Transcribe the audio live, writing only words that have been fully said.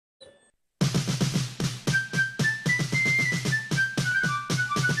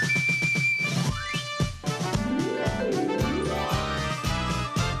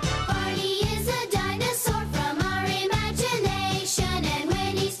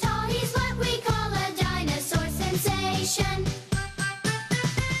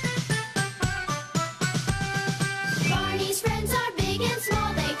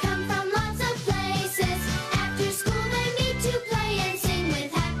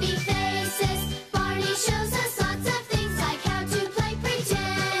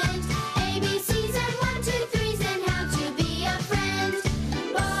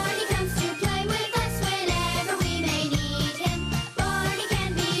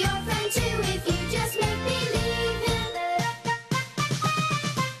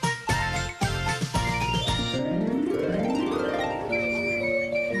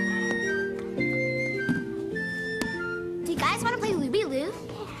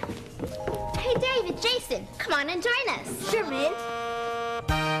Jason. Come on and join us. Sure, man.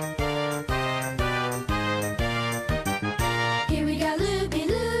 Here we go, Looby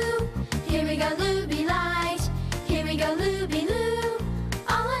Loo. Here we go, Looby Light. Here we go, Looby Loo.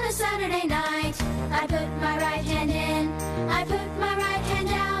 All on a Saturday night. I put my right hand in. I put my right hand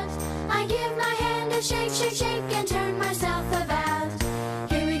out. I give my hand a shake, shake, shake, and turn myself about.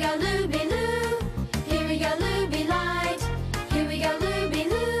 Here we go, Looby Loo. Here we go, Looby Light. Here we go, Looby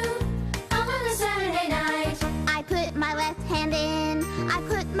Loo. All on a Saturday night. I put my left hand in. I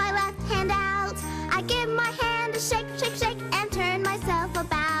put my left hand out. I give my hand a shake, shake, shake, and turn myself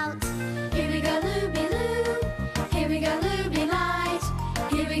about. Here we go, Looby Loo. Here we go, Looby Light.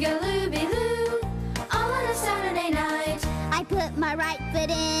 Here we go, Looby Loo. All on a Saturday night. I put my right foot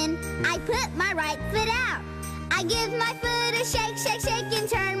in. I put my right foot out. I give my foot a shake, shake, shake, and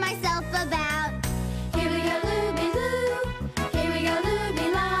turn myself about. Here we go, Looby Loo. Here we go,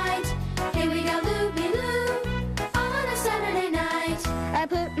 Looby Light. Here we go, Looby Loo. All on a Saturday night. I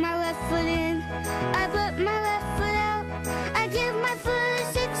put my left foot in. I put my left foot out. I give my foot a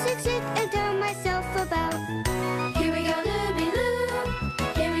shake, shake, shake, and turn myself about. Here we go, Looby Loo.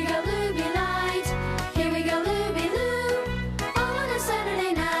 Here we go, Looby Light. Here we go, Looby Loo. All on a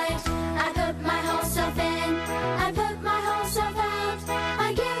Saturday night. I put my whole self in. I put my whole self out.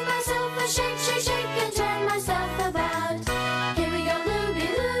 I give myself a shake, shake, shake, and turn myself about. Here we go, Looby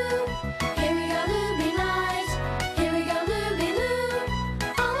Loo. Here we go, Looby Light. Here we go, Looby Loo.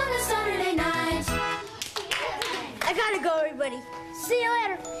 All on a Saturday night. I gotta go, everybody. See you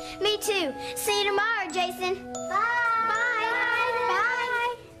later. Me too. See you tomorrow, Jason. Bye.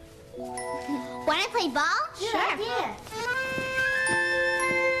 Bye. Want to play ball? Sure. Yeah.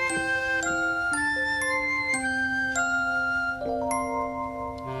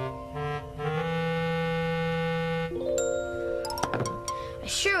 I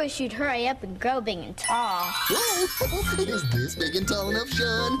sure wish you'd hurry up and grow big and tall. Oh, is this big and tall enough,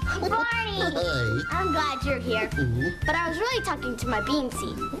 Shawn? Barney! Hi. I'm glad you're here. But I was really talking to my bean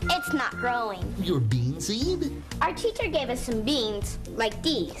seed. It's not growing. Your bean seed? Our teacher gave us some beans, like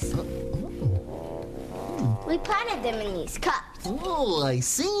these. We planted them in these cups. Oh, I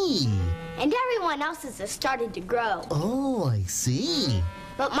see. And everyone else's has started to grow. Oh, I see.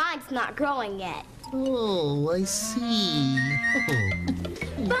 But mine's not growing yet. Oh, I see.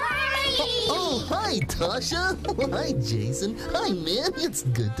 Barney! Oh, hi, Tasha. Hi, Jason. Hi, man. It's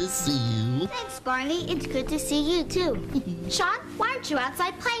good to see you. Thanks, Barney. It's good to see you, too. Shawn, why aren't you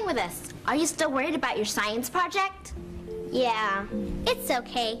outside playing with us? Are you still worried about your science project? Yeah, it's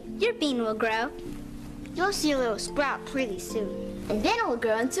okay. Your bean will grow. You'll see a little sprout pretty soon. And then it will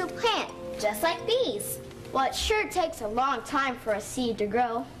grow into a plant, just like these. Well, it sure takes a long time for a seed to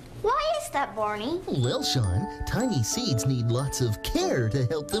grow. Why is that, Barney? Well, Shawn, tiny seeds need lots of care to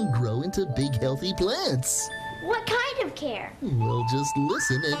help them grow into big, healthy plants. What kind of care? Well, just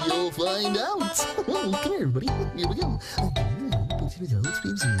listen and you'll find out. Come here, everybody. Here we go.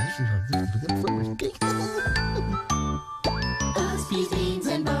 Oats, peas, beans,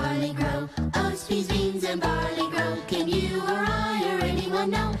 and barley grow. Oats, peas, beans, and barley grow. Can you or I or anyone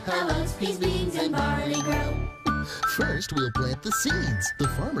know how oats, peas, beans, and barley grow? First, we'll plant the seeds. The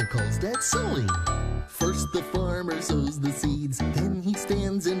farmer calls that sowing. First, the farmer sows the seeds. Then he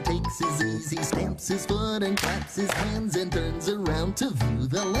stands and takes his ease. He stamps his foot and claps his hands and turns around to view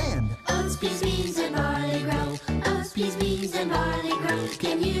the land. Oats, peas, beans, and barley grow. Oats, peas, beans, and barley grow.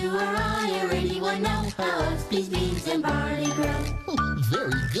 Can you or I or anyone know how oats, peas, beans, and barley grow?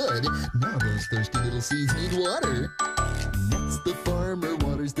 Very good. Now those thirsty little seeds need water. Next, the farmer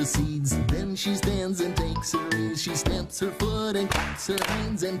waters the seeds. Then she stands and takes her ease. She stamps her foot and claps her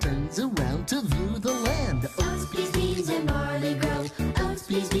hands and turns around to view the land. Oats, peas, beans, and barley grow. Oats,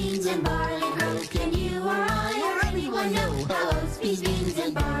 peas, beans, and barley grow. Can you or I or anyone know how oats, peas, beans,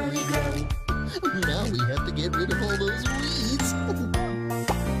 and barley grow? Now we have to get rid of all those weeds.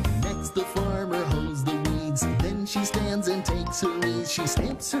 Next, the farmer hoes the weeds. Then she stands and takes her ease. She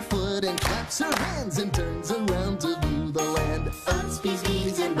stamps her foot and claps her hands and turns around to view the land. Oats, peas,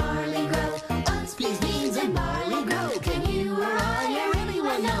 beans, and barley grow. Oats, peas, beans, and barley grow. Can you or I or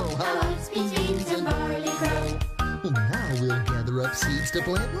anyone know how oats, peas, beans, and barley grow? Now we'll gather up seeds to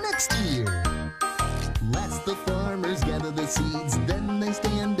plant next year. Last, the farmers gather the seeds. Then they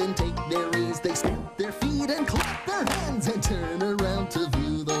stand and take their ease. They stamp their feet and clap their hands and turn around to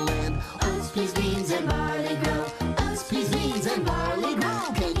view the land. Oats, peas, beans, and barley grow. Oats, peas, beans, and barley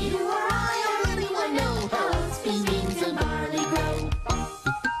grow. Can you or I or anyone know how oats, peas, beans, and barley grow?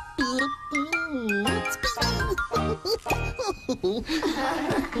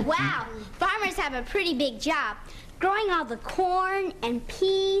 Wow, farmers have a pretty big job. Growing all the corn and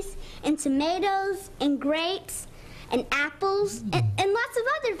peas and tomatoes and grapes and apples and lots of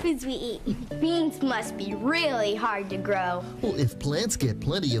other foods we eat. Beans must be really hard to grow. Well, if plants get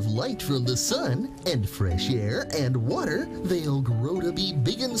plenty of light from the sun and fresh air and water, they'll grow to be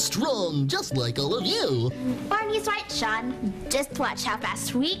big and strong, just like all of you. Barney's right, Shawn. Just watch how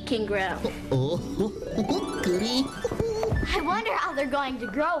fast we can grow. Oh, goody. I wonder how they're going to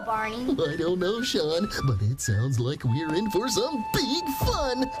grow, Barney. I don't know, Shawn, but it sounds like we're in for some big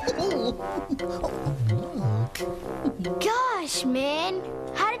fun. Look. Gosh, man.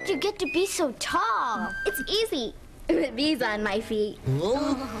 How did you get to be so tall? It's easy. With bees on my feet.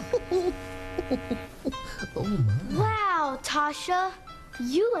 Oh. Oh, my. Wow, Tasha.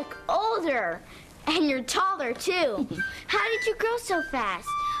 You look older. And you're taller, too. How did you grow so fast?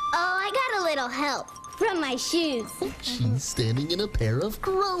 Oh, I got a little help. From my shoes. She's standing in a pair of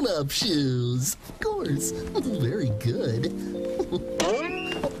grown-up shoes. Of course. Very good.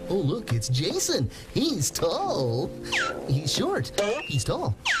 Oh, look, it's Jason. He's tall. He's short. He's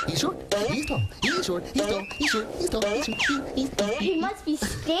tall. He's short. He's tall. He's short. He's tall. He's short. He's tall. He's tall. He must be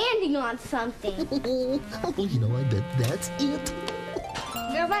standing on something. Oh, you know, I bet that's it.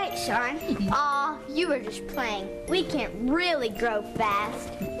 You're right, Shawn. Aw, you were just playing. We can't really grow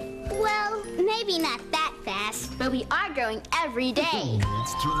fast. Well, maybe not that fast, but we are growing every day.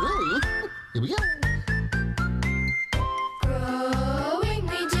 It's true. Here we go. Growing,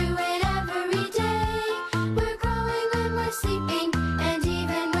 we do it every day. We're growing when we're sleeping, and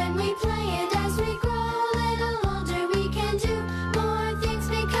even when we play. And as we grow a little older, we can do more things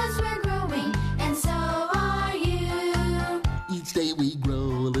because we're growing, and so are you. Each day we grow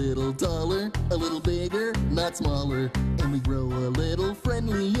a little taller, a little bigger, not smaller, and we grow a little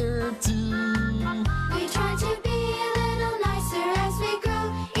friendlier too. We try to be a little nicer as we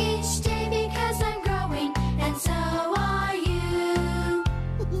grow each day because I'm growing, and so are you.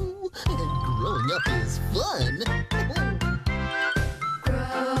 And growing up is fun.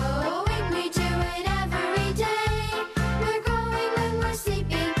 Growing, we do it every day. We're growing when we're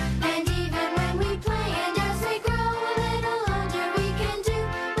sleeping, and even when we play. And as we grow a little older, we can do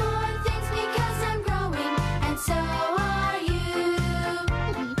more things because I'm growing, and so are you.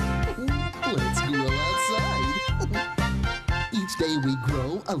 Let's grow outside. Each day we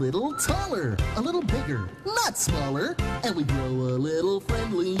grow a little taller, a little bigger, not smaller, and we grow a little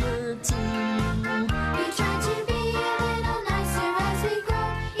friendlier too. We try to be a little nicer as we grow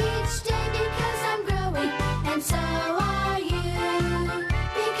each day because I'm growing, and so are you.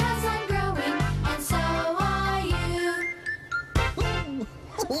 Because I'm growing, and so are you.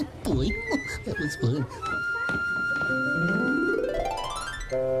 Oh boy, that was fun.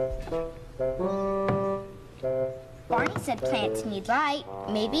 Barney said plants need light.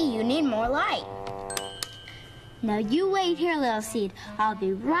 Maybe you need more light. Now you wait here, little seed. I'll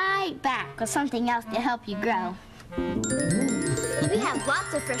be right back with something else to help you grow. We have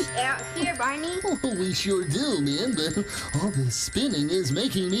lots of fresh air out here, Barney. Oh, we sure do, man, but all this spinning is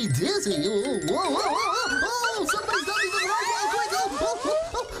making me dizzy. Oh, whoa, whoa, whoa, whoa, somebody's done me the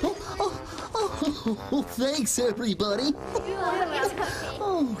Oh, thanks, everybody.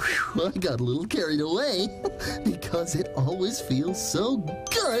 Oh, whew, I got a little carried away because it always feels so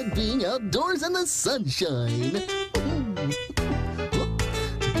good being outdoors in the sunshine.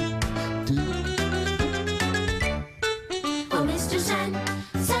 Oh, Mr. Sun,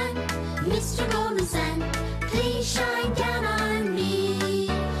 Sun, Mr. Golden Sun, please shine down on me.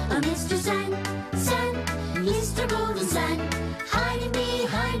 Oh, Mr. Sun, Sun, Mr. Golden Sun, hiding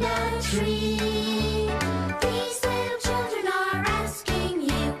behind a tree. These little children are asking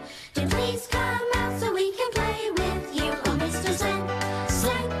you to please come out so we can play with you. Oh, Mr. Sun,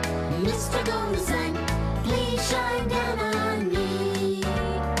 Sun, Mr. Golden Sun, please shine down on me.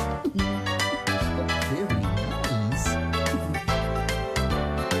 Very nice.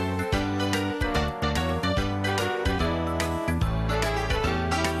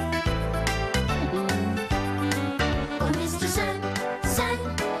 Oh, Mr. Sun, Sun,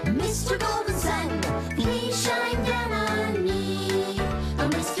 Mr. Golden Sun, please shine down on me. Oh,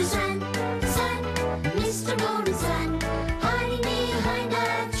 Mr. Sun, Sun, Mr. Golden Sun, hiding behind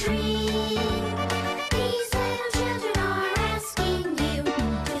a tree. These little children are asking you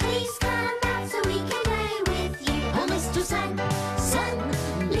to please come out so we can play with you. Oh, Mr. Sun, Sun,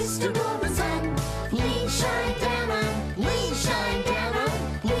 Mr. Golden Sun, please shine down on, please shine down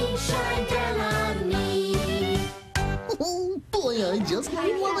on, please shine down on me. Oh, boy, I just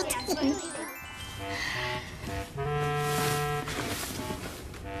love it.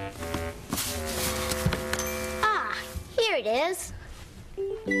 Ah, here it is.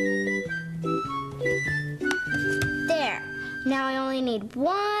 There. Now I only need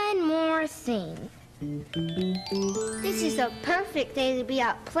one more thing. This is a perfect day to be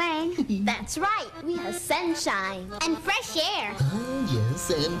out playing. That's right. We have sunshine. And fresh air. Yes,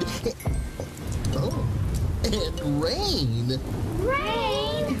 and rain.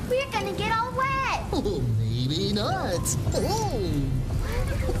 Rain? We're gonna get all wet. Oh, maybe not.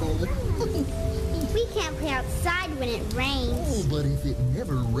 We can't play outside when it rains. Oh, but if it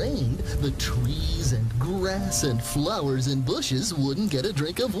never rained, the trees and grass and flowers and bushes wouldn't get a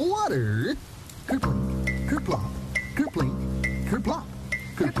drink of water. Kerplink, kerplop, kerplink, kerplop,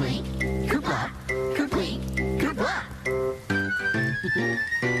 kerplink, kerplop, kerplink, kerplop.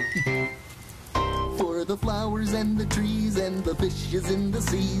 For the flowers and the trees and the fishes in the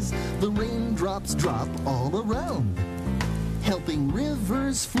seas, the raindrops drop all around, helping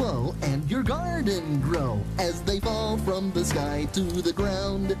rivers flow and your garden grow as they fall from the sky to the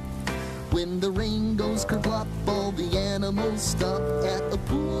ground. When the rain goes kerplop, all the animals stop at a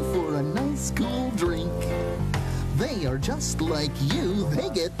pool for a nice cool drink. They are just like you, they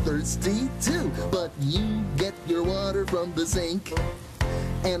get thirsty too, but you get your water from the sink.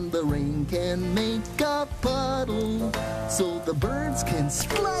 And the rain can make a puddle, so the birds can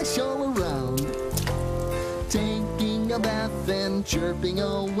splash all around, taking a bath and chirping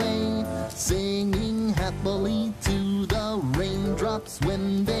away, singing happily to the raindrops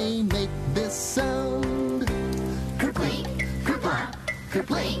when they make this sound. Kerplink, kerplop,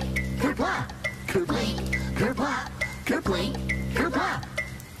 kerplink, kerplop, kerplink, kerplop, kerplink, kerplop.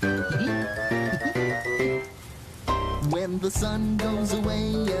 When the sun goes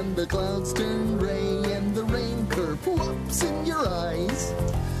away and the clouds turn gray and the rain kerplops in your eyes,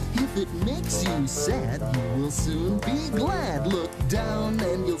 if it makes you sad, you will soon be glad. Look down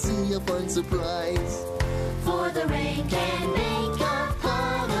and you'll see a fun surprise. For the rain can make a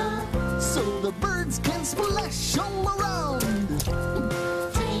puddle, So the birds can splash all around,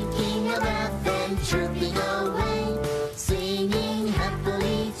 taking a bath and chirping away, singing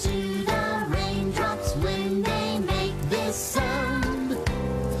happily to the raindrops when they make this sound.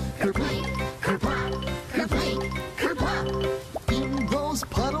 kerplink, kerplop, kerplink, kerplop. In those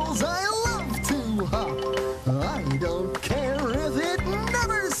puddles I love to hop. I don't care if it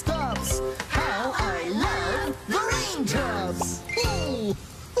never stops. How I love the raindrops.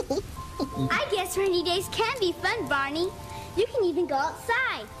 I guess rainy days can be fun, Barney. You can even go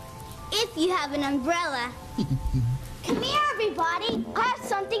outside if you have an umbrella. Come here, everybody. I have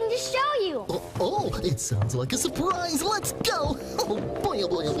something to show you. Oh, it sounds like a surprise. Let's go. Oh, boy, oh,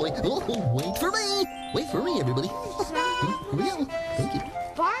 boy, oh, boy. Oh, wait for me. Wait for me, everybody. Here we go. Thank you.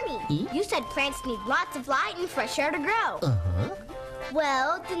 Barney, you said plants need lots of light and fresh air to grow. Uh-huh.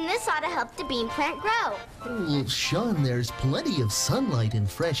 Well, then this ought to help the bean plant grow. Well, Shawn, there's plenty of sunlight and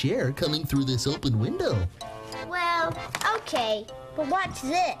fresh air coming through this open window. Well, okay, but watch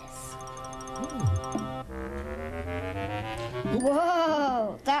this.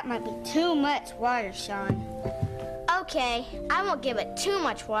 Whoa, that might be too much water, Shawn. Okay, I won't give it too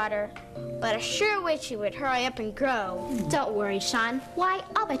much water, but I sure wish it would hurry up and grow. Don't worry, Shawn. Why,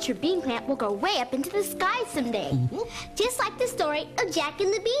 I'll bet your bean plant will go way up into the sky someday. Just like the story of Jack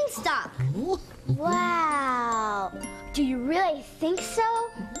and the Beanstalk. Wow, do you really think so?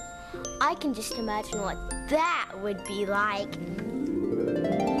 I can just imagine what that would be like.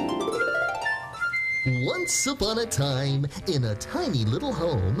 Once upon a time, in a tiny little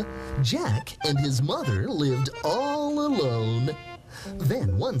home, Jack and his mother lived all alone.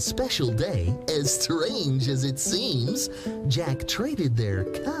 Then one special day, as strange as it seems, Jack traded their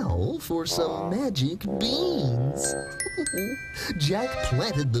cow for some magic beans. Jack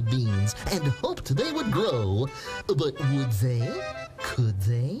planted the beans and hoped they would grow. But would they? Could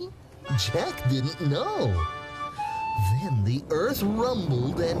they? Jack didn't know. Then the earth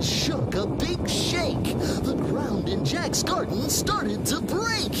rumbled and shook a big shake. The ground in Jack's garden started to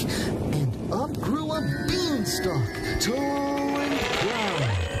break, and up grew a beanstalk, tall and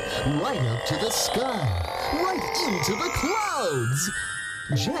proud, right up to the sky, right into the clouds.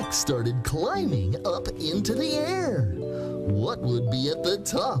 Jack started climbing up into the air. What would be at the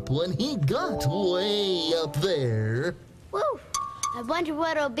top when he got way up there? Woo! I wonder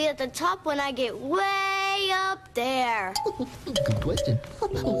what it'll be at the top when I get way up there. Good question.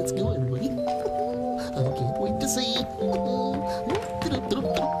 Let's go, everybody. I can't wait to see.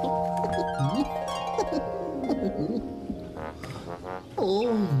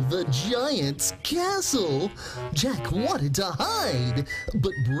 Oh, the giant's castle. Jack wanted to hide,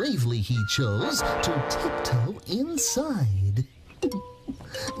 but bravely he chose to tiptoe inside.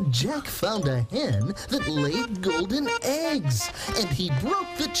 Jack found a hen that laid golden eggs, and he broke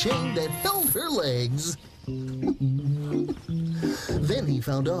the chain that held her legs. Then he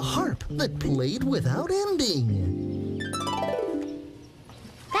found a harp that played without ending.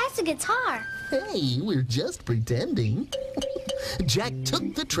 That's a guitar. Hey, we're just pretending. Jack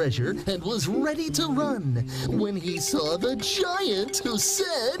took the treasure and was ready to run when he saw the giant, who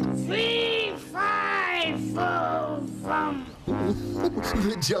said, 3, 5, 4, 1.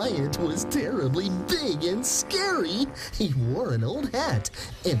 The giant was terribly big and scary. He wore an old hat,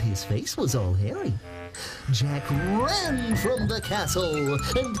 and his face was all hairy. Jack ran from the castle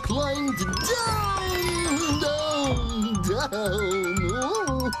and climbed down.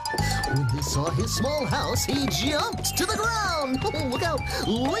 When he saw his small house, he jumped to the ground. Oh, look out!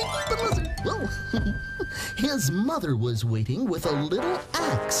 Leap the lizard! Oh. His mother was waiting with a little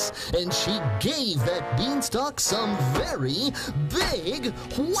axe, and she gave that beanstalk some very big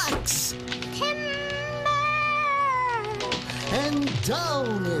whacks. Timber! And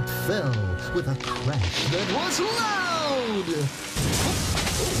down it fell with a crash that was loud,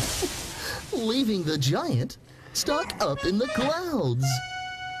 leaving the giant stuck up in the clouds.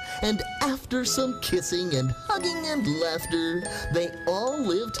 And after some kissing and hugging and laughter, they all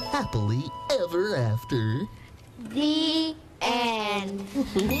lived happily ever after. The end.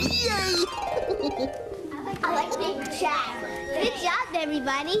 Yay! I like Big Jack. Good job,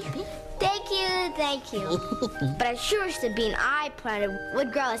 everybody. Thank you. But I sure wish the bean I planted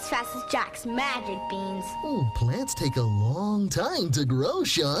would grow as fast as Jack's magic beans. Oh, plants take a long time to grow,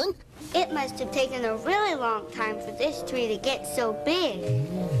 Shawn. It must have taken a really long time for this tree to get so big.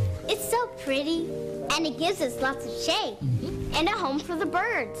 It's so pretty, and it gives us lots of shade. And a home for the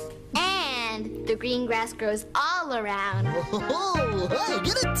birds. And the green grass grows all around. Oh, I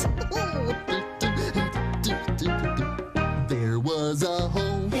get it! There was a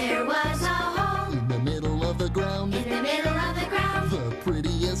hole. There was a hole In the middle of the ground. in the middle of the ground. The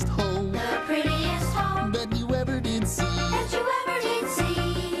prettiest hole The prettiest hole that you ever did see. that you ever did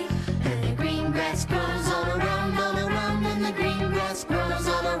see. And the green grass grows all around, and the green grass grows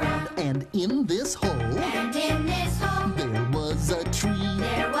all around. And in this hole, And in this hole, there was a tree.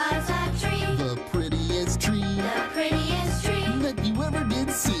 there was a tree. The prettiest tree The prettiest tree that you ever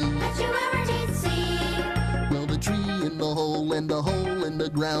did see. that you ever did see. Well, the tree in the hole and the hole in the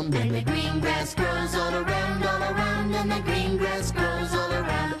ground. And the green grass grows all around, and the green grass grows all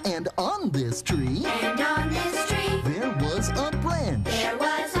around. And on this tree, And on this tree, there was a branch. there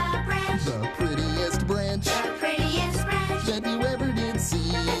was a branch. The prettiest branch The prettiest branch that you ever did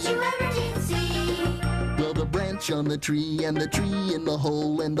see. that you ever did see. Well, the branch on the tree and the tree in the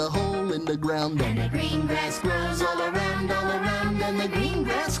hole and the hole in the ground. And the green grass grows all around, And the green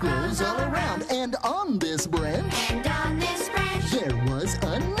grass grows all around. And on this branch, And on this branch, there was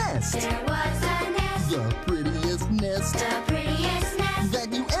a nest. there was a nest. The prettiest nest The prettiest nest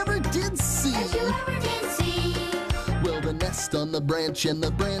that you ever did see. that you ever did see. Well, the nest on the branch and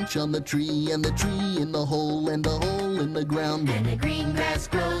the branch on the tree and the tree in the hole and the hole in the ground. And the green grass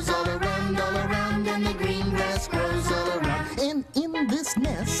grows all around, and the green grass grows all around. And in this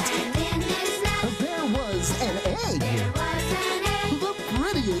nest, And in this nest, there was an egg. there was an egg. The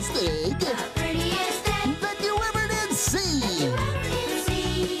prettiest egg The prettiest egg that you ever did see. you ever did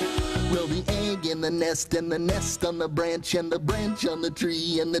see. Well, the egg in the nest and the nest on the branch and the branch on the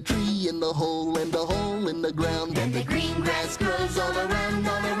tree and the tree in the hole and the hole in the ground. And the green grass grows all around,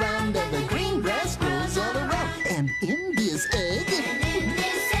 and the green grass grows all around. And in this egg, And in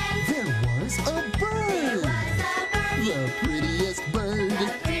this egg, there was a bird. was a bird. The prettiest bird The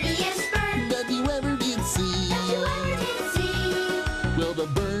prettiest bird that you ever did see. that you ever did see. Well, the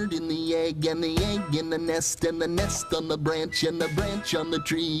bird in the egg and the egg in the nest and the nest on the branch and the branch on the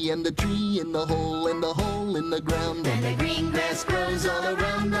tree and the tree in the hole and the hole in the ground. And the green grass grows all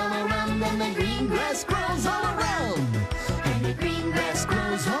around, and the green grass grows all around. and the green grass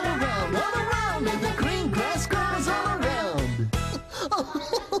grows all around, and the green grass grows all around.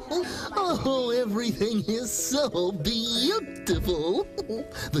 Oh, everything is so beautiful.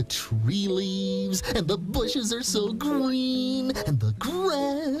 The tree leaves and the bushes are so green and the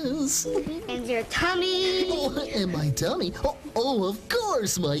grass. And your tummy. Oh, and my tummy. Oh, of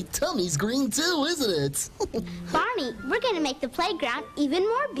course, my tummy's green too, isn't it? Barney, we're going to make the playground even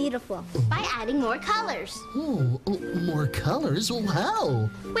more beautiful. By adding more colors. Oh, more colors? Well, how?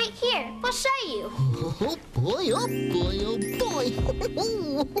 Wait here, we'll show you. Oh boy, oh boy, oh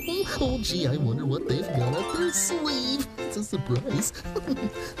boy. Oh gee, I wonder what they've got up their sleeve. It's a surprise.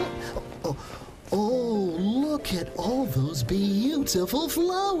 Oh, Look at all those beautiful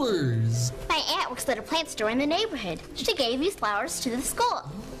flowers. My aunt works at a plant store in the neighborhood. She gave these flowers to the school.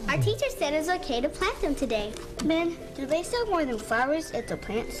 Our teacher said it's okay to plant them today. Ben, do they sell more than flowers at the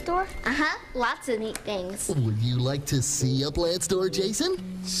plant store? Uh-huh, lots of neat things. Would you like to see a plant store, Jason?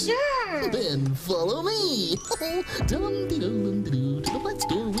 Sure. Then follow me. Dum-dee-dum-dum-dee-doo. To the plant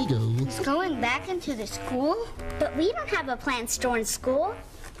store we go. It's going back into the school? But we don't have a plant store in school.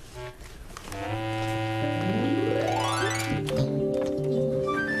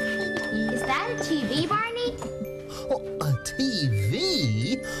 Is that a TV, Barney? Oh, a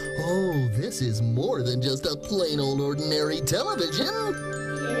TV? Oh, this is more than just a plain old ordinary television.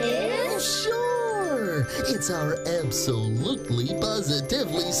 It is? Sure! It's our absolutely,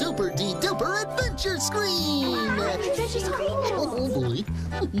 positively, super-de-duper adventure screen! Oh, boy.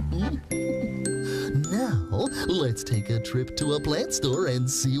 Now, let's take a trip to a plant store and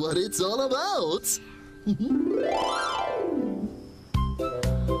see what it's all about.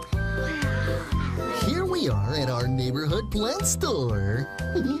 Here we are at our neighborhood plant store.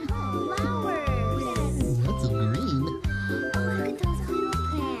 Lots of green. Look at those little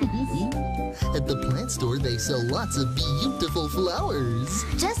plants. At the plant store, they sell lots of beautiful flowers.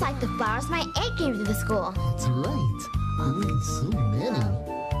 Just like the flowers my aunt gave to the school. That's right. Oh, so many.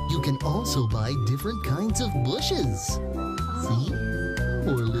 You can also buy different kinds of bushes. See?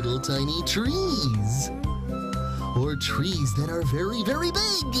 Or little tiny trees. Or trees that are very, very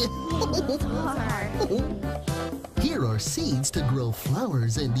big. Here are seeds to grow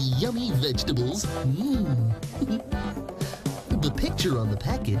flowers and yummy vegetables. The picture on the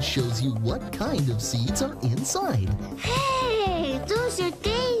package shows you what kind of seeds are inside. Hey, those are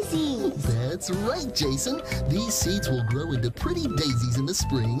daisies. That's right, Jason. These seeds will grow into pretty daisies in the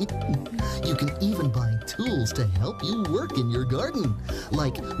spring. You can even buy tools to help you work in your garden,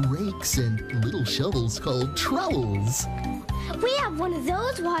 like rakes and little shovels called trowels. We have one of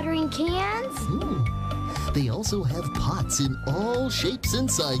those watering cans. They also have pots in all shapes and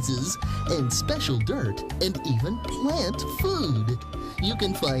sizes, and special dirt, and even plant food. You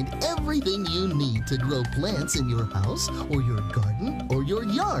can find everything you need to grow plants in your house, or your garden, or your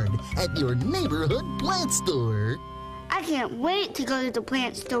yard at your neighborhood plant store. I can't wait to go to the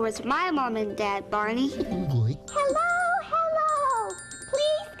plant store with my mom and dad, Barney. Oh boy. Hello.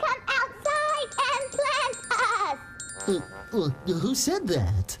 Please come outside and plant us. Who said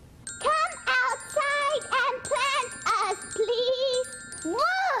that? Come outside and plant us, please.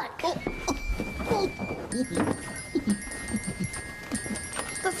 Look.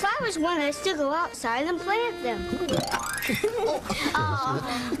 The flowers want us to go outside and plant them.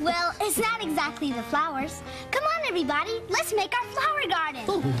 Well, it's not exactly the flowers. Come on, everybody. Let's make our flower garden.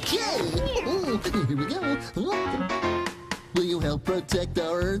 Okay. Here we go. Will you help protect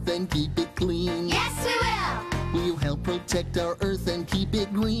our earth and keep it clean? Yes, we will. Will you help protect our earth and keep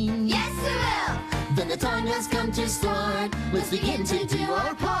it green? Yes, we will. Then the time has come to start. Let's begin to do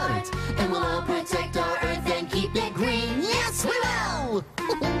our part. And we'll all protect our earth and keep it green. Yes, we will!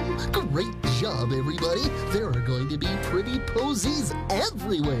 Great job, everybody. There are going to be pretty posies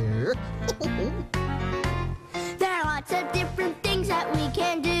everywhere. There are lots of different things that we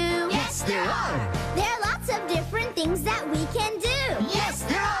can do. Yes, there are. There are lots of different things that we can do. Yes,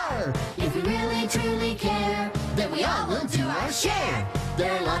 there are. If we really truly care, Then we all will do our share.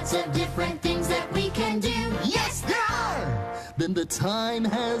 There are lots of different things that we can do. Yes, there are. Then the time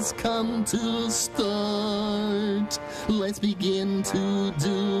has come to start. Let's begin to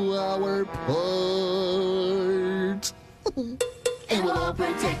do our part. And we'll all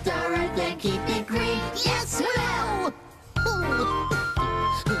protect our earth and keep it green. Yes, we will.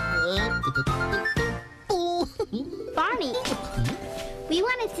 Barney, we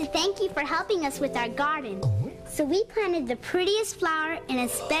wanted to thank you for helping us with our garden. So we planted the prettiest flower in a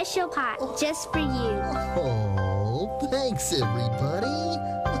special pot just for you. Oh, thanks, everybody.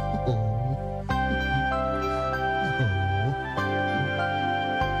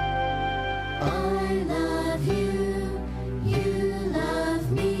 I love you, you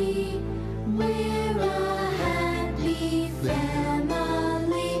love me. We're a happy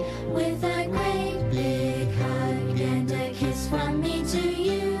family with a great big hug and a kiss from me to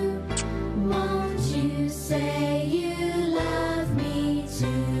you. Won't you say you love me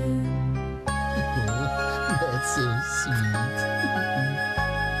too? That's so sweet.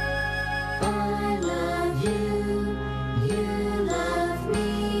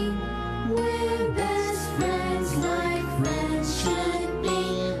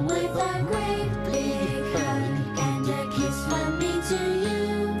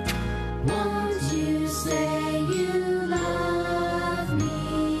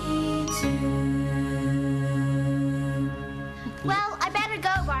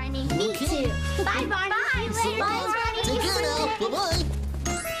 go, Barney. Me Okay. too. Bye, Barney. Bye. See you later. Bye, Barney. Take care now. Bye-bye.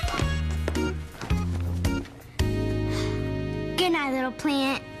 Good night, little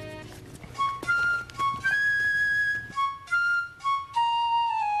plant.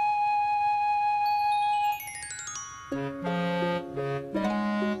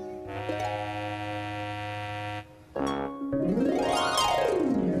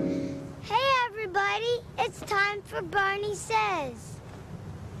 Hey, everybody. It's time for Barney Says.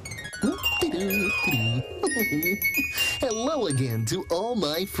 Hello again to all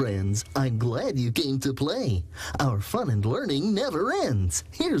my friends. I'm glad you came to play. Our fun and learning never ends.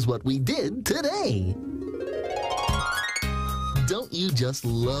 Here's what we did today. Don't you just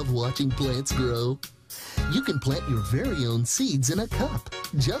love watching plants grow? You can plant your very own seeds in a cup,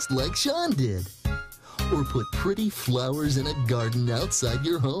 just like Shawn did. Or put pretty flowers in a garden outside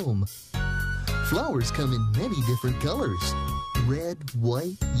your home. Flowers come in many different colors. Red,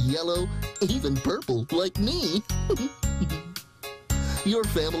 white, yellow, even purple, like me. Your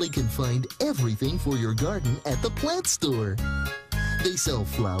family can find everything for your garden at the plant store. They sell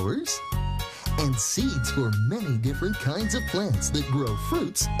flowers and seeds for many different kinds of plants that grow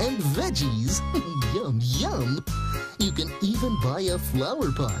fruits and veggies. Yum, yum. You can even buy a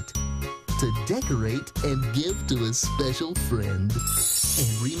flower pot to decorate and give to a special friend.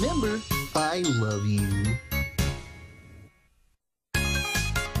 And remember, I love you.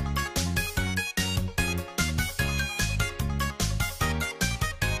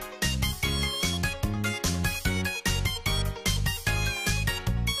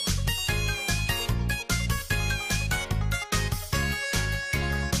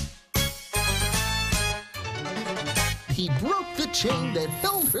 He broke the chain that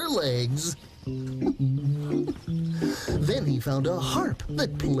held her legs. Then he found a harp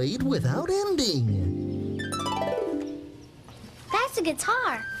that played without ending. That's a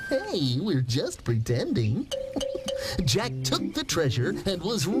guitar. Hey, we're just pretending. Jack took the treasure and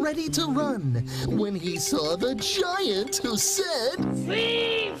was ready to run when he saw the giant, who said,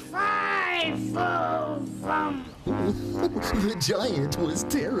 3, 5, 4, 5. The giant was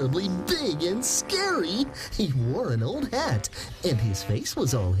terribly big and scary. He wore an old hat, and his face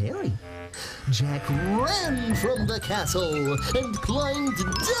was all hairy. Jack ran from the castle and climbed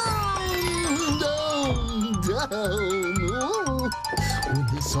down, down, down. Oh. When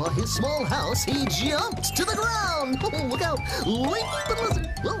he saw his small house, he jumped to the ground. Oh, look out! Leap the lizard!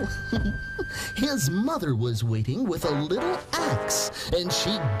 Oh. His mother was waiting with a little axe, and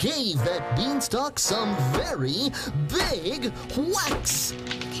she gave that beanstalk some very big whacks.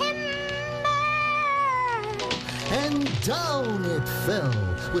 Timber! And down it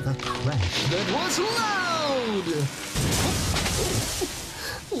fell with a crash that was loud,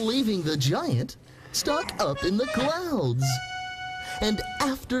 leaving the giant stuck up in the clouds. And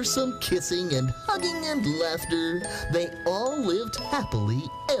after some kissing and hugging and laughter, they all lived happily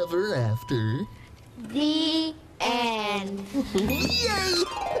ever after. The end. Yay!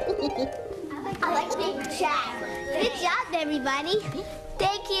 I like Big Jack. Good job, everybody.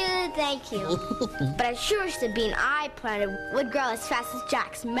 Thank you. But I sure wish the bean I planted would grow as fast as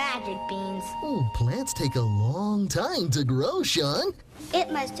Jack's magic beans. Oh, plants take a long time to grow, Shawn. It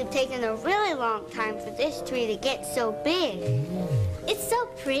must have taken a really long time for this tree to get so big. It's so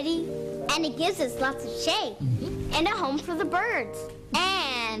pretty, and it gives us lots of shade. And a home for the birds.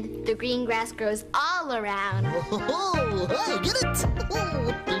 And the green grass grows all around. Oh, I get it!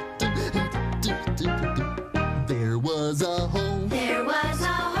 There was a hole. There was a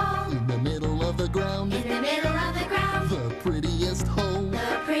hole In the middle of the ground. in the middle of the ground. The prettiest hole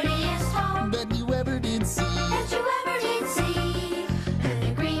The prettiest hole that you ever did see. that you ever did see. And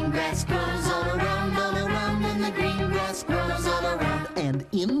the green grass grows all around, and the green grass grows all around. And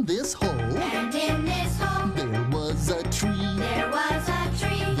in this hole, And in this hole, there was a tree. there was a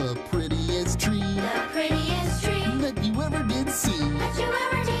tree. The prettiest tree The prettiest tree that you ever did see. that you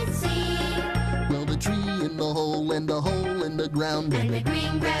ever did see. Well, the tree in the hole and the hole in the ground. And the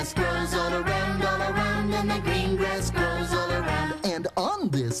green grass grows all around, and the green grass grows all around. And on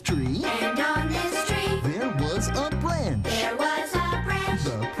this tree, And on this tree, there was a branch. there was a branch.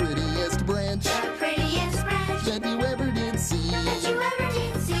 The prettiest branch The prettiest branch that you ever did see. that you ever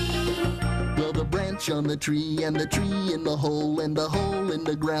did see. Well, the branch on the tree and the tree in the hole and the hole in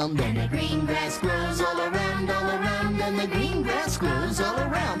the ground. And the green grass grows all around, and the green grass grows all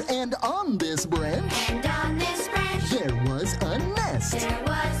around. And on this branch, And on this branch, there was a nest. there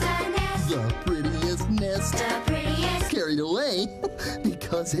was a nest. The prettiest nest. The prettiest. Carried away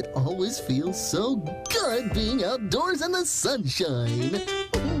because it always feels so good being outdoors in the sunshine.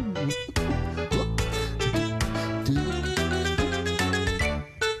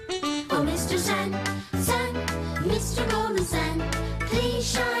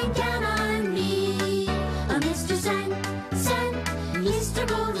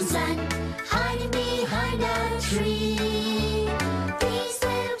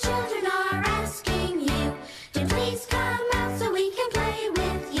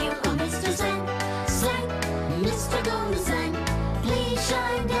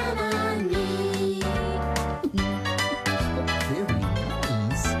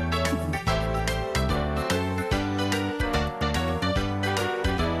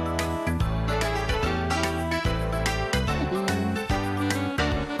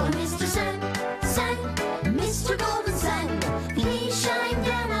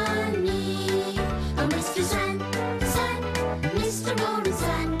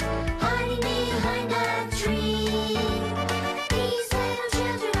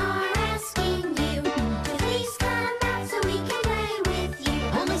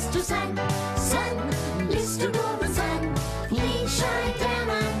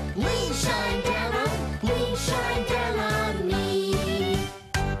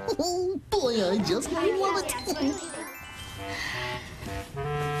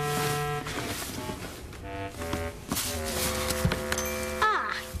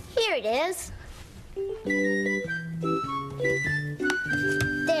 is.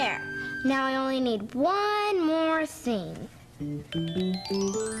 There. Now I only need one more thing.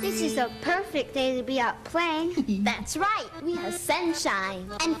 This is a perfect day to be out playing. That's right. We have sunshine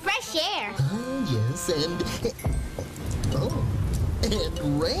And fresh air. Oh, yes, and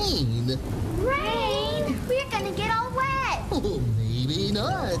rain. Rain? We're gonna get all wet. Oh, maybe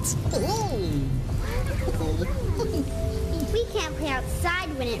not. We can't play outside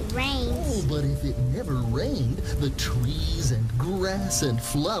when it rains. Oh, but if it never rained, the trees and grass and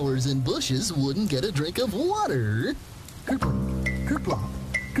flowers and bushes wouldn't get a drink of water. Kerplink, kerplop,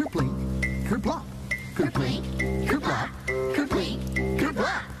 kerplink, kerplop, kerplink, kerplop, kerplink,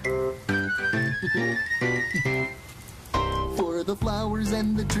 kerplop. For the flowers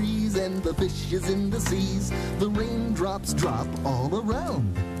and the trees and the fishes in the seas, the raindrops drop all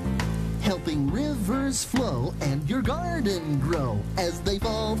around, helping rivers flow and your garden grow as they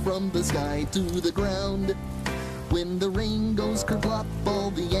fall from the sky to the ground. When the rain goes kerplop,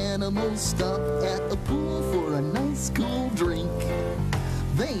 all the animals stop at a pool for a nice cool drink.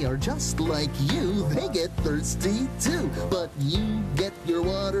 They are just like you, they get thirsty too, but you get your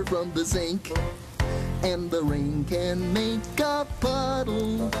water from the sink. And the rain can make a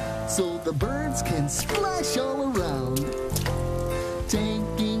puddle, so the birds can splash all around,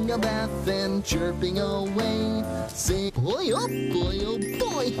 taking a bath and chirping away. Say, boy, oh boy.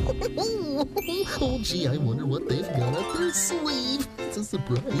 Oh, gee, I wonder what they've got up their sleeve. It's a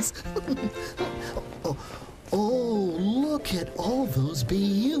surprise. Oh, look at all those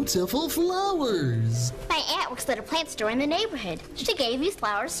beautiful flowers. My aunt works at a plant store in the neighborhood. She gave these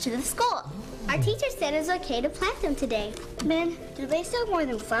flowers to the school. Our teacher said it's okay to plant them today. Ben, do they sell more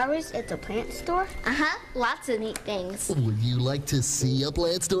than flowers at the plant store? Uh-huh. Lots of neat things. Would you like to see a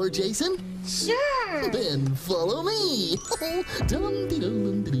plant store, Jason? Sure. Then follow me.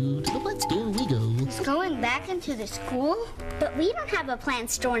 Dum-de-dum-de-doo. To the plant store we go. It's going back into the school? But we don't have a plant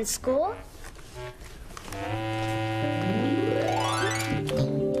store in school.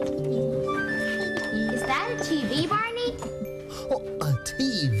 Is that a TV, Barney? Oh, a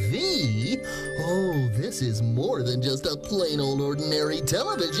TV? Oh, this is more than just a plain old ordinary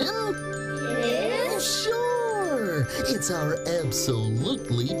television. It is? Sure! It's our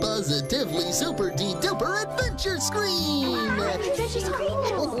absolutely, positively, super-de-duper adventure screen!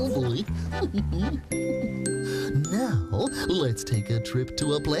 Oh, boy. Now, let's take a trip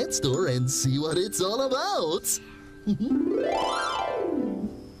to a plant store and see what it's all about.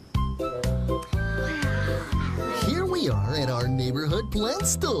 Here we are at our neighborhood plant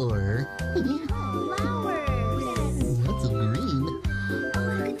store. Lots of green. Look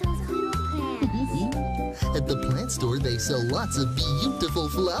at those little plants. At the plant store, they sell lots of beautiful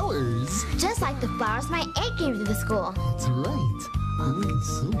flowers. Just like the flowers my aunt gave to the school. That's right. Oh,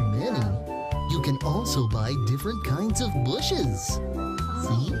 so many. You can also buy different kinds of bushes.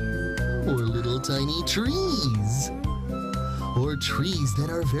 See? Or little tiny trees. Or trees that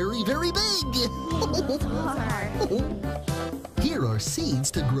are very, very big. Here are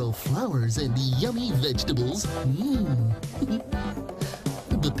seeds to grow flowers and yummy vegetables.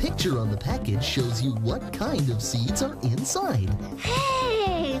 The picture on the package shows you what kind of seeds are inside.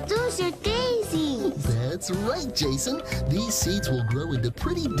 Hey, those are daisies. That's right, Jason. These seeds will grow into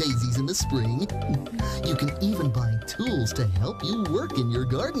pretty daisies in the spring. You can even buy tools to help you work in your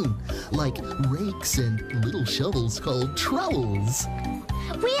garden, like rakes and little shovels called trowels.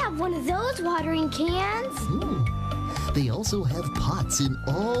 We have one of those watering cans. They also have pots in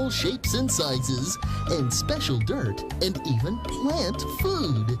all shapes and sizes, and special dirt, and even plant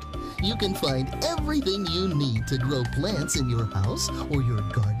food. You can find everything you need to grow plants in your house, or your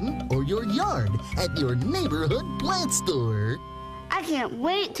garden, or your yard at your neighborhood plant store. I can't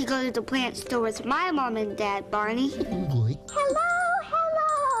wait to go to the plant store with my mom and dad, Barney. Oh boy.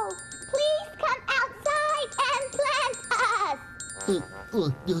 Hello. Please come outside and plant us.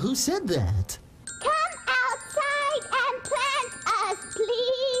 Who said that? Come outside and plant us,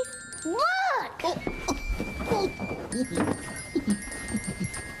 please. Look.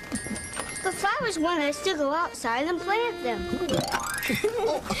 The flowers want us to go outside and plant them.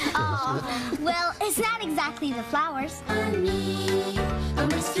 Well, it's not exactly the flowers. Me, oh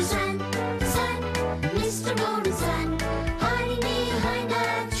Mr. Sun, Mr. Golden Sun, hiding behind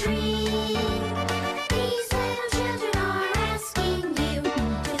a tree. These little children are asking you to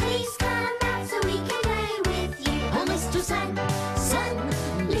please come out so we can play with you. Oh Mr. Sun,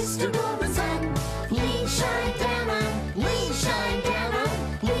 Mr. Golden Sun, please shine down on, please shine down on,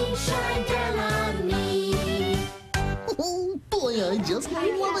 please shine down on me. Oh boy, I just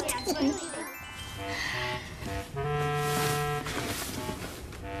love it.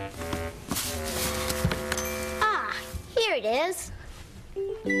 Ah, here it is.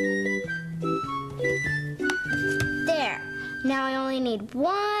 There. Now I only need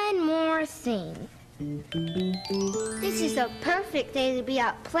one more thing. This is a perfect day to be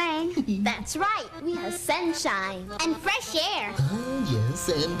out playing. That's right. We have sunshine and fresh air. Yes,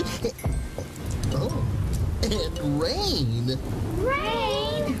 and rain.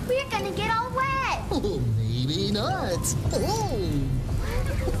 Rain? We're gonna get all wet. Oh, maybe not.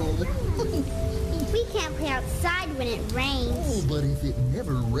 We can't play outside when it rains. Oh, but if it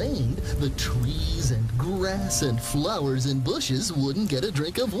never rained, the trees and grass and flowers and bushes wouldn't get a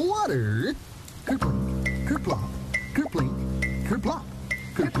drink of water. Kerplink, kerplop, kerplink, kerplop,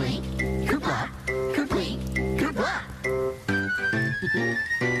 kerplink, kerplop, kerplink, kerplop.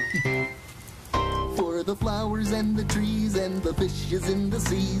 For the flowers and the trees and the fishes in the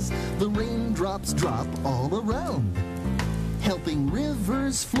seas, the raindrops drop all around, helping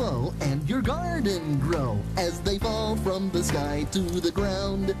rivers flow and your garden grow as they fall from the sky to the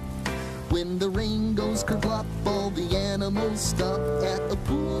ground. When the rain goes kerplop, all the animals stop at a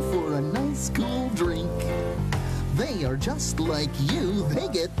pool for a nice cool drink. They are just like you, they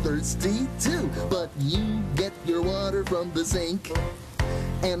get thirsty too, but you get your water from the sink.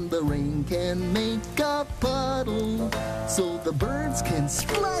 And the rain can make a puddle, so the birds can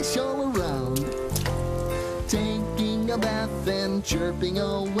splash all around, taking a bath and chirping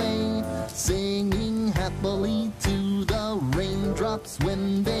away, singing happily to the raindrops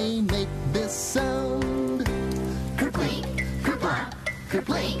when they make this sound. Kerplink, kerplop,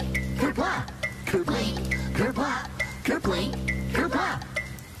 kerplink, kerplop, kerplink, kerplop, kerplink, kerplop.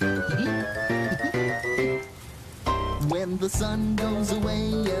 When the sun goes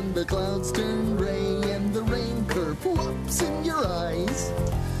away and the clouds turn gray and the rain kerplops in your eyes,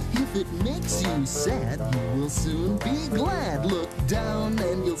 if it makes you sad, you will soon be glad. Look down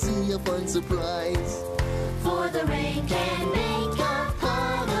and you'll see a fun surprise. For the rain can make a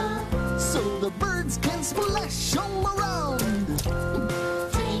puddle, So the birds can splash all around,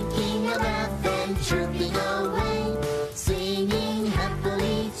 taking a bath and chirping away, singing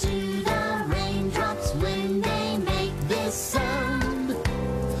happily to the raindrops when they make this sound.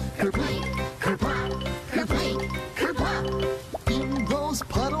 kerplink, kerplop, kerplink, kerplop. In those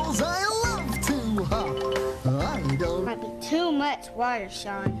puddles I love to hop. I don't. Might be too much water,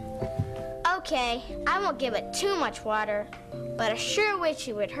 Shawn. Okay, I won't give it too much water, but I sure wish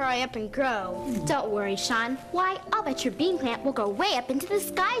it would hurry up and grow. Don't worry, Shawn. Why, I'll bet your bean plant will go way up into the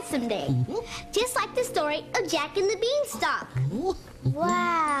sky someday. Just like the story of Jack and the Beanstalk.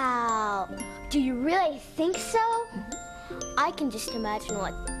 Wow. Do you really think so? I can just imagine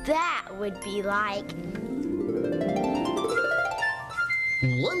what that would be like.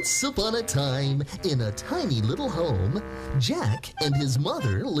 Once upon a time, in a tiny little home, Jack and his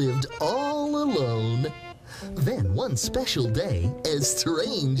mother lived all alone. Then one special day, as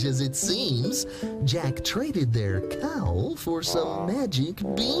strange as it seems, Jack traded their cow for some magic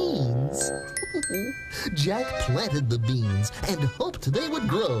beans. Jack planted the beans and hoped they would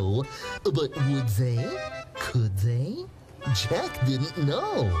grow. But would they? Could they? Jack didn't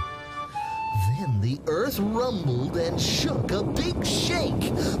know. Then the earth rumbled and shook a big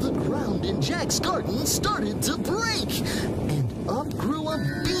shake. The ground in Jack's garden started to break, and up grew a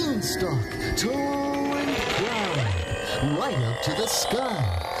beanstalk, tall and proud, right up to the sky,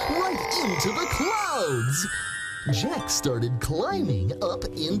 right into the clouds. Jack started climbing up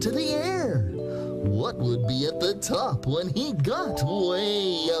into the air. What would be at the top when he got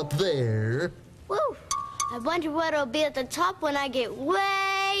way up there? Woo! I wonder what will be at the top when I get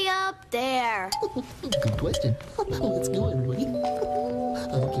way up there. Good question. Let's go, everybody.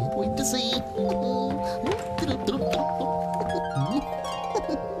 I can't wait to see.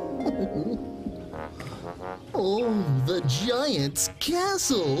 Oh, the giant's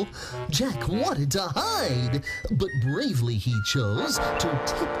castle. Jack wanted to hide, but bravely he chose to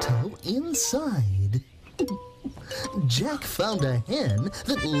tiptoe inside. Jack found a hen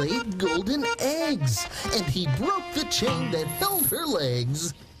that laid golden eggs, and he broke the chain that held her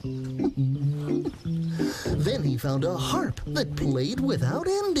legs. Then he found a harp that played without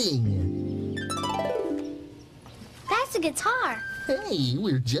ending. That's a guitar. Hey,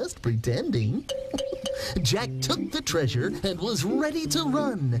 we're just pretending. Jack took the treasure and was ready to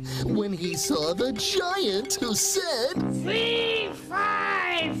run when he saw the giant, who said, 3,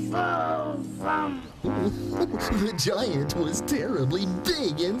 5, 4, 5. The giant was terribly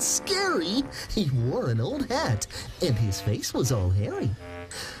big and scary. He wore an old hat, and his face was all hairy.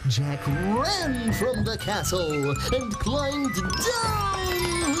 Jack ran from the castle and climbed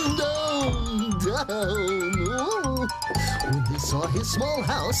down, down, down. When he saw his small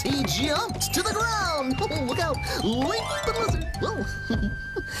house, he jumped to the ground. Oh, look out! Leap the lizard! Whoa!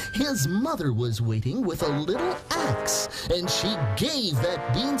 His mother was waiting with a little axe, and she gave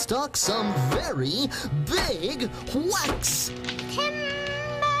that beanstalk some very big whacks.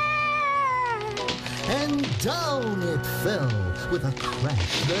 And down it fell with a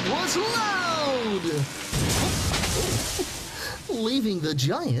crash that was loud, leaving the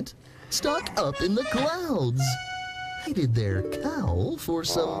giant stuck up in the clouds. Hided their cow for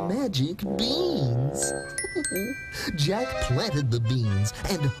some magic beans. Jack planted the beans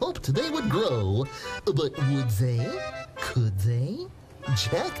and hoped they would grow. But would they? Could they?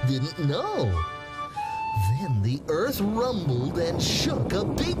 Jack didn't know. Then the earth rumbled and shook a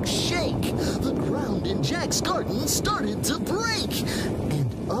big shake. The ground in Jack's garden started to break.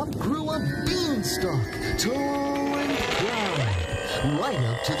 And up grew a beanstalk, tall and proud, right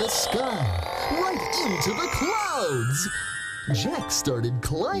up to the sky, right into the clouds. Jack started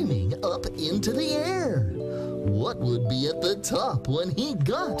climbing up into the air. What would be at the top when he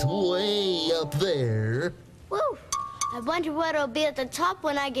got way up there? Woo! I wonder what'll be at the top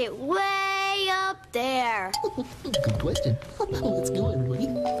when I get way up there. Good question. Let's go, everybody.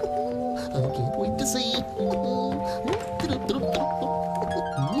 I can't wait to see.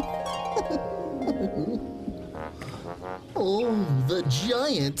 Oh, the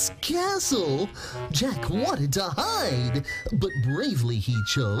giant's castle! Jack wanted to hide, but bravely he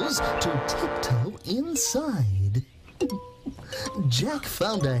chose to tiptoe inside. Jack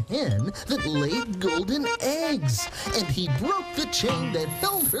found a hen that laid golden eggs, and he broke the chain that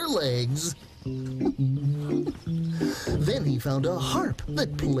held her legs. Then he found a harp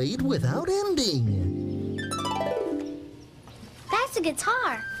that played without ending. That's a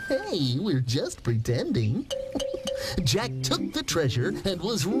guitar. Hey, we're just pretending. Jack took the treasure and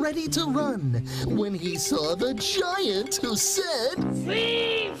was ready to run when he saw the giant, who said,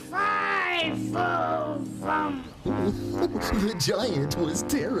 3, 5, 4, 5. The giant was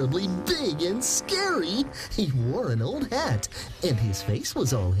terribly big and scary. He wore an old hat, and his face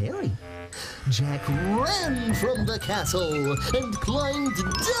was all hairy. Jack ran from the castle and climbed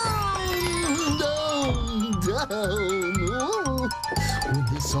down, down, down. Oh. When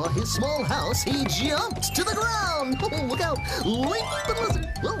he saw his small house, he jumped to the ground. Oh, look out! Leap the lizard!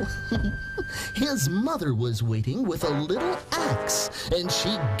 Whoa. His mother was waiting with a little axe, and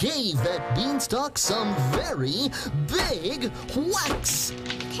she gave that beanstalk some very big whacks.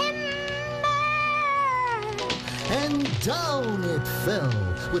 And down it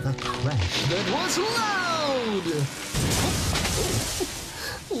fell with a crash that was loud,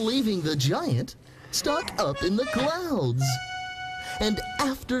 leaving the giant stuck up in the clouds. And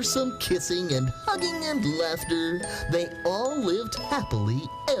after some kissing and hugging and laughter, they all lived happily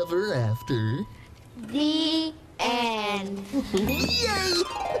ever after. The end. Yay!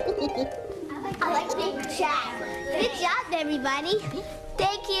 I like being Jack. Good job, everybody.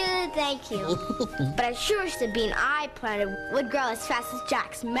 Thank you. But I sure wish the bean I planted would grow as fast as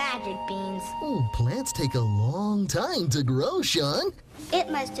Jack's magic beans. Oh, plants take a long time to grow, Shawn. It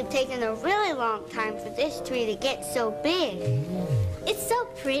must have taken a really long time for this tree to get so big. It's so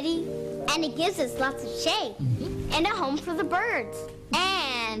pretty, and it gives us lots of shade, and a home for the birds.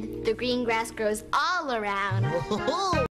 And the green grass grows all around. Oh.